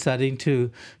history is starting to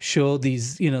show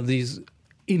these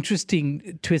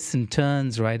interesting twists and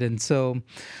turns, right? And so,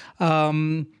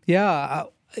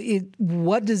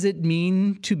 what does it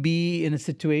mean to be in a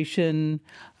situation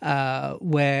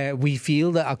where we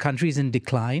feel that our country is in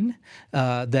decline,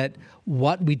 that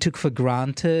what we took for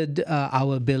granted,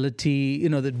 our ability,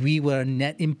 that we were a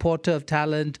net importer of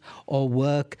talent or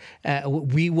work,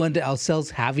 we weren't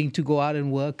ourselves having to go out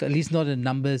and work, at least not in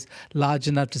numbers large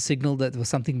enough to signal that there was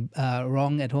something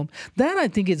wrong at home. That, I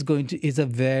think, is a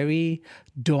very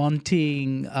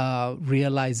daunting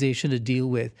realization to deal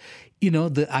with.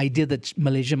 The idea that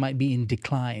Malaysia might be in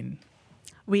decline.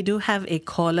 We do have a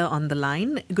caller on the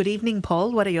line. Good evening,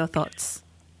 Paul. What are your thoughts?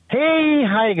 Hey,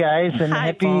 hi guys, and Hi,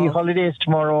 happy Paul. holidays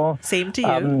tomorrow. Same to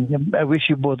you. I wish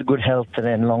you both good health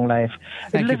and long life.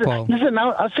 Thank you, Paul. Listen,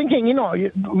 now I was thinking,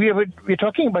 we're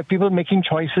talking about people making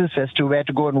choices as to where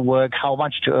to go and work, how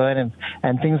much to earn,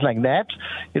 and things like that.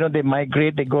 They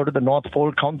migrate, they go to the North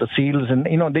Pole, count the seals, and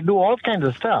they do all kinds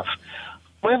of stuff.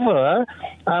 However,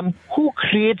 who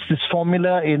creates this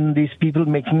formula in these people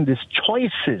making these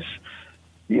choices?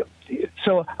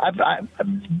 So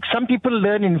some people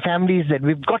learn in families that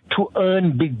we've got to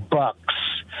earn big bucks.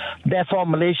 Therefore,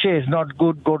 Malaysia is not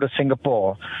good, go to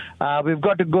Singapore. We've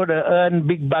got to go to earn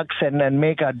big bucks and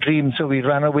make our dreams, so we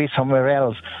run away somewhere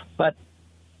else. But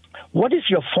what is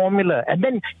your formula? And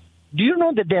then, do you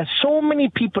know that there are so many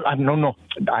people?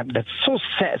 That's so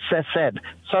sad.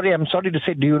 I'm sorry to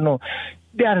say, do you know?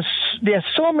 There are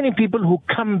so many people who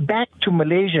come back to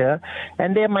Malaysia,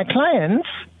 and they're my clients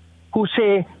who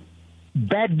say,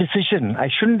 bad decision. I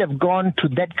shouldn't have gone to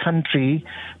that country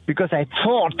because I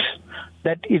thought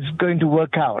that it's going to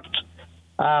work out.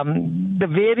 The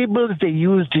variables they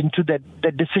used into the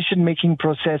decision-making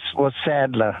process was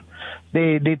sadler.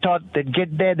 They thought they'd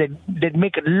get there, they'd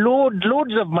make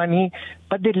loads of money,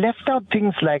 but they left out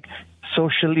things like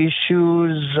social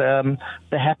issues,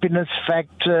 the happiness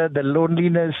factor, the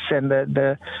loneliness, and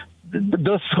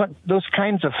those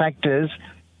kinds of factors.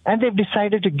 And they've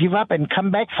decided to give up and come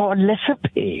back for a lesser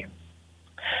pay.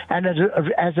 And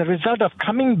as a result of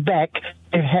coming back,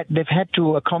 they've had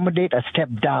to accommodate a step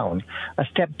down, a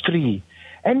step 3.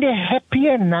 And they're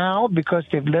happier now because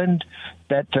they've learned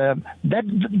that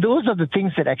those are the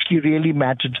things that actually really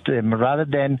matter to them, rather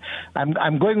than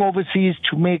I'm going overseas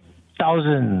to make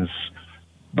thousands.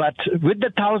 But with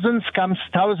the thousands comes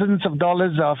thousands of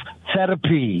dollars of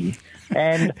therapy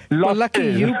and losses. Well, lucky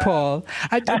you, Paul.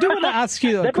 I do want to ask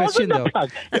you a question, though.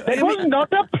 That was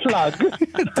not a plug.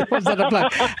 That was not a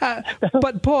plug.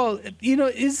 But Paul,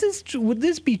 would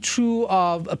this be true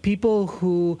of people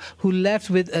who left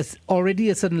with already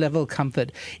a certain level of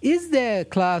comfort? Is there a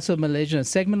class of Malaysian, a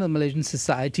segment of Malaysian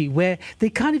society where they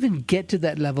can't even get to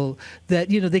that level, that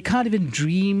they can't even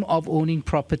dream of owning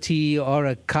property or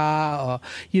a car,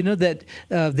 or that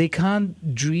they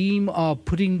can't dream of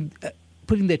putting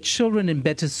their children in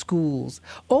better schools,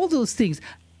 all those things?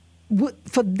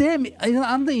 For them,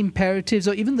 aren't the imperatives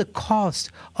or even the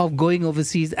cost of going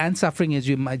overseas and suffering, as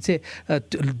you might say,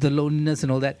 the loneliness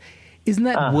and all that, isn't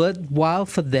that worthwhile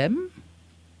for them?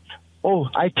 Oh,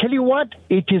 I tell you what,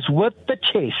 it is worth the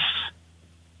chase.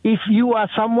 If you are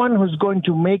someone who's going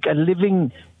to make a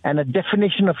living and a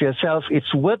definition of yourself,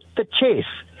 it's worth the chase.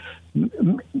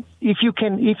 If you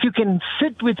can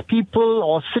sit with people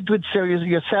or sit with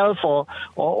yourself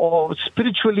or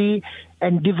spiritually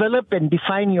and develop and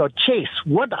define your chase.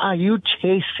 What are you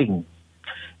chasing?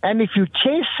 And if you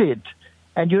chase it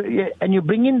and you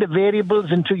bring in the variables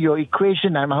into your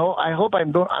equation, I hope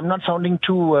I'm not sounding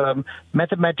too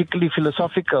mathematically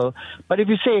philosophical. But if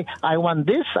you say I want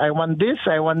this, I want this,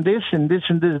 I want this, and this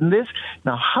and this and this.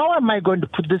 Now, how am I going to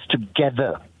put this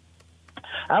together?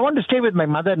 I want to stay with my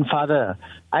mother and father.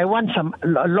 I want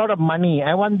a lot of money.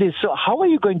 I want this. So how are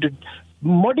you going to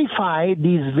modify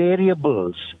these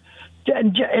variables?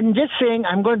 And just saying,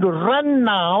 I'm going to run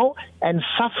now and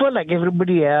suffer like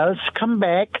everybody else, come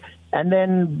back and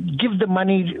then give the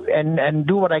money and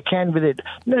do what I can with it.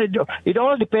 No, it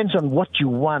all depends on what you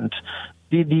want.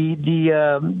 The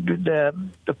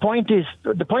point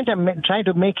I'm trying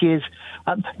to make is,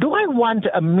 do I want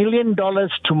 $1 million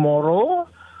tomorrow?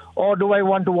 Or do I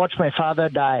want to watch my father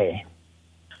die?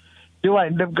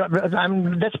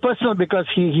 That's personal because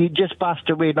he just passed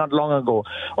away not long ago.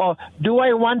 Or do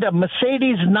I want a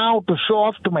Mercedes now to show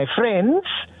off to my friends?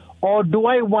 Or do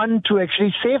I want to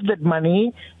actually save that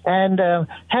money and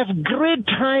have great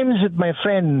times with my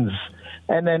friends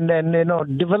and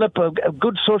develop a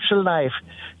good social life?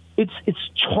 It's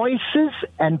choices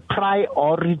and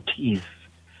priorities.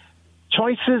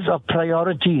 Choices of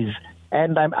priorities.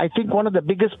 And I think one of the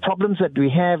biggest problems that we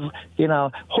have in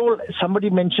our somebody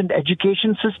mentioned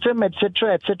education system, et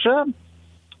cetera,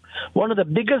 one of the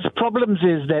biggest problems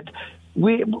is that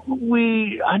we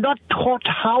are not taught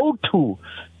how to.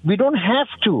 We don't have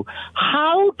to.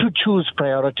 How to choose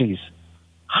priorities,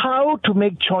 how to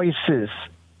make choices,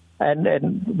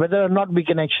 and whether or not we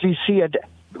can actually see it,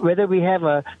 whether we have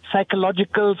a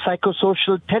psychological,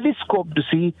 psychosocial telescope to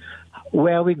see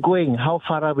where are we going, how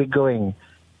far are we going.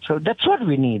 So that's what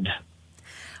we need.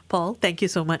 Paul, thank you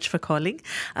so much for calling.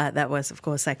 That was, of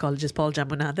course, psychologist Paul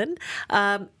Jammunathan.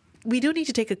 We do need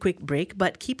to take a quick break,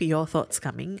 but keep your thoughts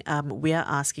coming. We are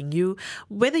asking you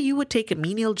whether you would take a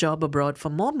menial job abroad for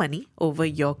more money over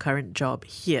your current job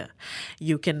here.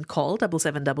 You can call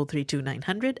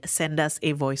 77332900, send us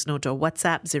a voice note or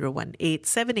WhatsApp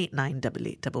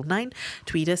 018-789-8899,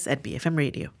 tweet us at BFM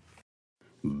Radio.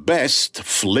 Best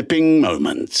flipping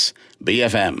moments.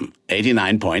 BFM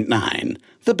 89.9,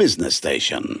 the business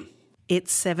station.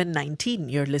 It's 7:19.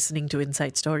 You're listening to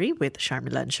Inside Story with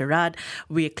Sharmila and Sharad.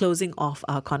 We're closing off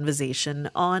our conversation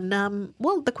on,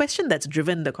 the question that's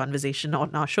driven the conversation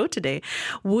on our show today.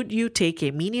 Would you take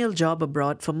a menial job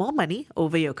abroad for more money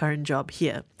over your current job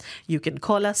here? You can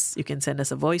call us. You can send us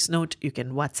a voice note. You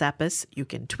can WhatsApp us. You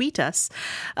can tweet us.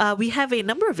 We have a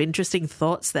number of interesting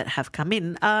thoughts that have come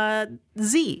in.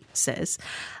 Z says,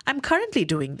 I'm currently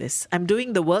doing this. I'm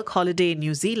doing the work holiday in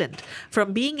New Zealand.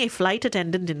 From being a flight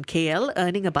attendant in KL,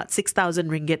 earning about 6,000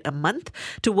 ringgit a month,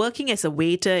 to working as a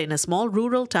waiter in a small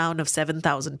rural town of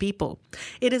 7,000 people.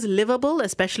 It is livable,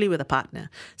 especially with a partner.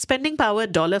 Spending power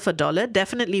dollar for dollar,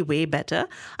 definitely way better.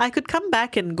 I could come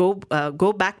back and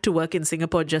go back to work in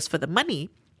Singapore just for the money.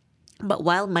 But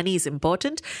while money is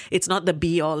important, it's not the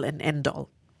be-all and end-all.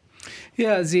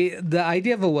 Yeah, the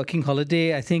idea of a working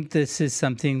holiday, I think this is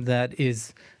something that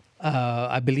is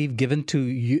I believe, given to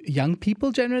young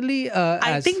people generally.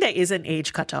 I think there is an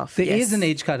age cutoff. There is an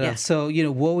age cutoff. Yes. So,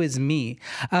 woe is me.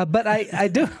 But I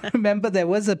do remember there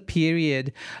was a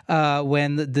period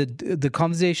when the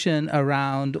conversation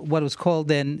around what was called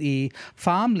then the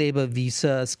farm labor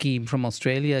visa scheme from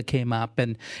Australia came up.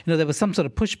 And, there was some sort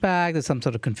of pushback, there's some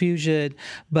sort of confusion.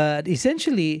 But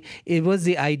essentially, it was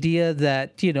the idea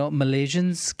that,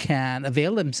 Malaysians can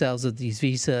avail themselves of these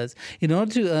visas in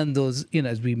order to earn those,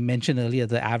 as we mentioned earlier,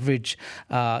 the average,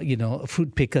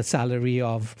 fruit picker salary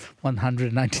of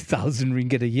 190,000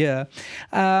 ringgit a year.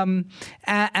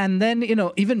 And then,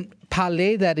 even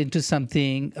parlay that into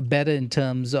something better in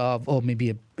terms of, or maybe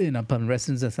a permanent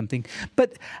residence or something.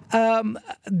 But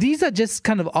these are just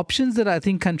kind of options that I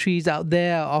think countries out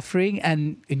there are offering.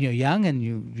 And when you're young and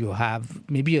you have,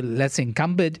 maybe you're less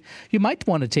encumbered, you might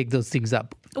want to take those things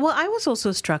up. Well, I was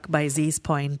also struck by Z's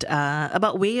point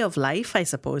about way of life, I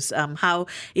suppose, how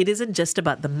it isn't just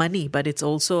about the money, but it's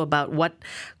also about what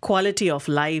quality of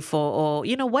life or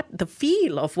what the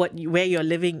feel of where you're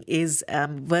living is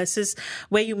versus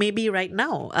where you may be right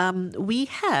now. We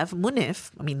have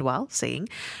Munif, meanwhile, saying,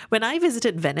 when I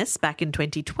visited Venice back in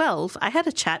 2012, I had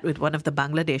a chat with one of the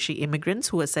Bangladeshi immigrants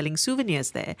who was selling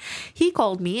souvenirs there. He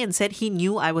called me and said he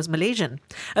knew I was Malaysian.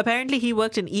 Apparently, he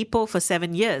worked in Ipoh for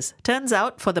 7 years. Turns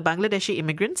out, for the Bangladeshi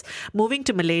immigrants, moving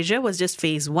to Malaysia was just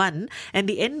phase 1, and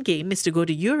the end game is to go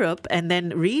to Europe and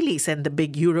then really send the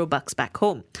big Euro bucks back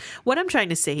home. What I'm trying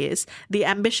to say is the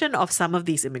ambition of some of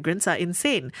these immigrants are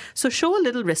insane. So show a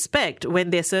little respect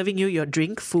when they're serving you your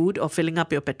drink, food, or filling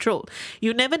up your petrol.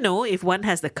 You never know if one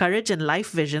has the courage and life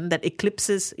vision that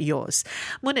eclipses yours.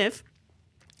 Munif,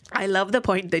 I love the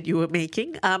point that you were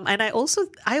making, and I also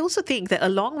think that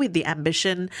along with the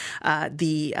ambition,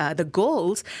 the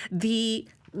goals, the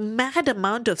mad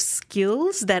amount of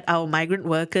skills that our migrant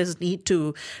workers need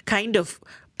to kind of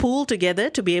pull together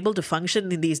to be able to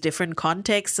function in these different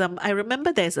contexts. I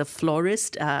remember there's a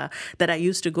florist that I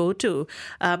used to go to,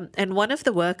 and one of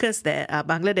the workers there, a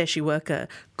Bangladeshi worker,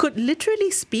 could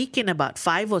literally speak in about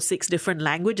 5 or 6 different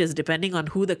languages depending on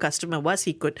who the customer was.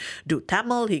 He could do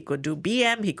Tamil, he could do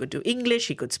BM, he could do English,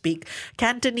 he could speak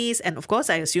Cantonese, and of course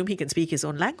I assume he can speak his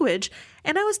own language.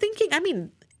 And I was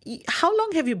thinking, how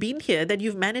long have you been here that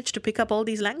you've managed to pick up all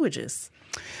these languages?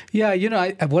 Yeah,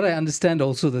 what I understand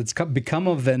also that's become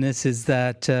of Venice is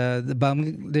that the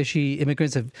Bangladeshi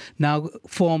immigrants have now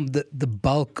formed the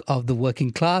bulk of the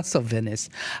working class of Venice.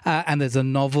 And there's a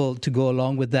novel to go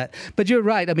along with that. But you're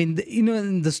right.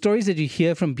 In the stories that you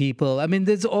hear from people,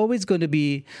 there's always going to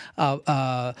be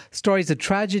stories of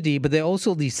tragedy, but there are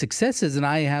also these successes. And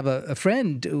I have a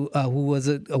friend who was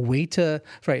a waiter,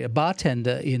 a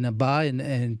bartender in a bar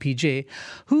in PJ,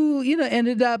 who,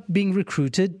 ended up being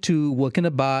recruited to work in a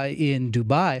bar in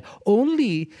Dubai,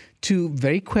 only to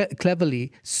very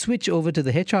cleverly switch over to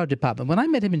the HR department. When I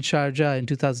met him in Sharjah in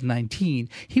 2019,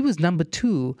 he was number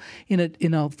 2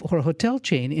 in a hotel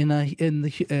chain in the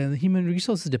human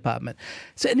resources department.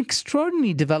 So an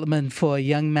extraordinary development for a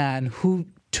young man who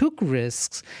took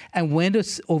risks and went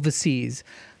overseas.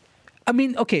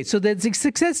 So there's the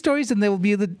success stories and there will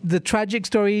be the tragic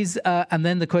stories. And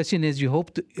then the question is, you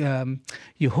hope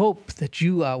that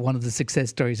you are one of the success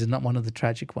stories and not one of the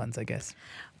tragic ones, I guess.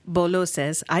 Bolo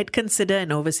says, I'd consider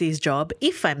an overseas job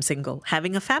if I'm single.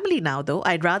 Having a family now, though,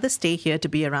 I'd rather stay here to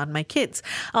be around my kids.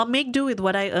 I'll make do with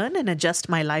what I earn and adjust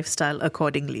my lifestyle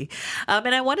accordingly.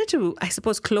 And I wanted to, I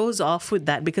suppose, close off with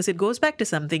that because it goes back to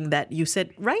something that you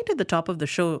said right at the top of the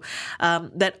show,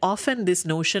 that often this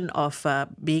notion of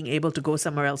being able to go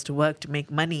somewhere else to work, to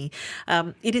make money,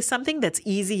 it is something that's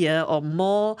easier or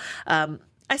more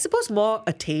I suppose more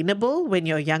attainable when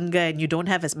you're younger and you don't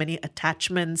have as many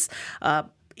attachments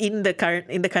in the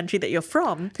country that you're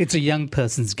from. It's a young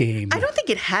person's game. I don't think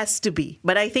it has to be,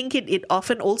 but I think it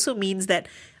often also means that,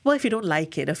 well, if you don't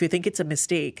like it, or if you think it's a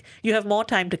mistake, you have more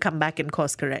time to come back and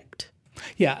course correct.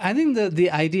 Yeah, I think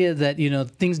the idea that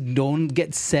things don't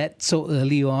get set so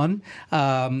early on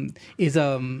is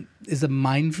a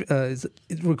mind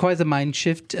it requires a mind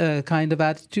shift kind of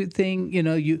attitude thing.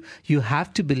 You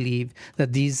have to believe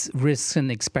that these risks and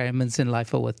experiments in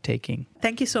life are worth taking.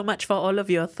 Thank you so much for all of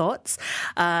your thoughts,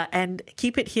 and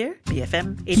keep it here,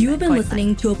 BFM 89.9. You have been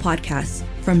listening to a podcast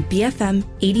from BFM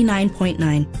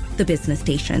 89.9, the business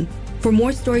station. For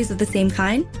more stories of the same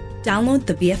kind, download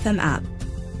the BFM app.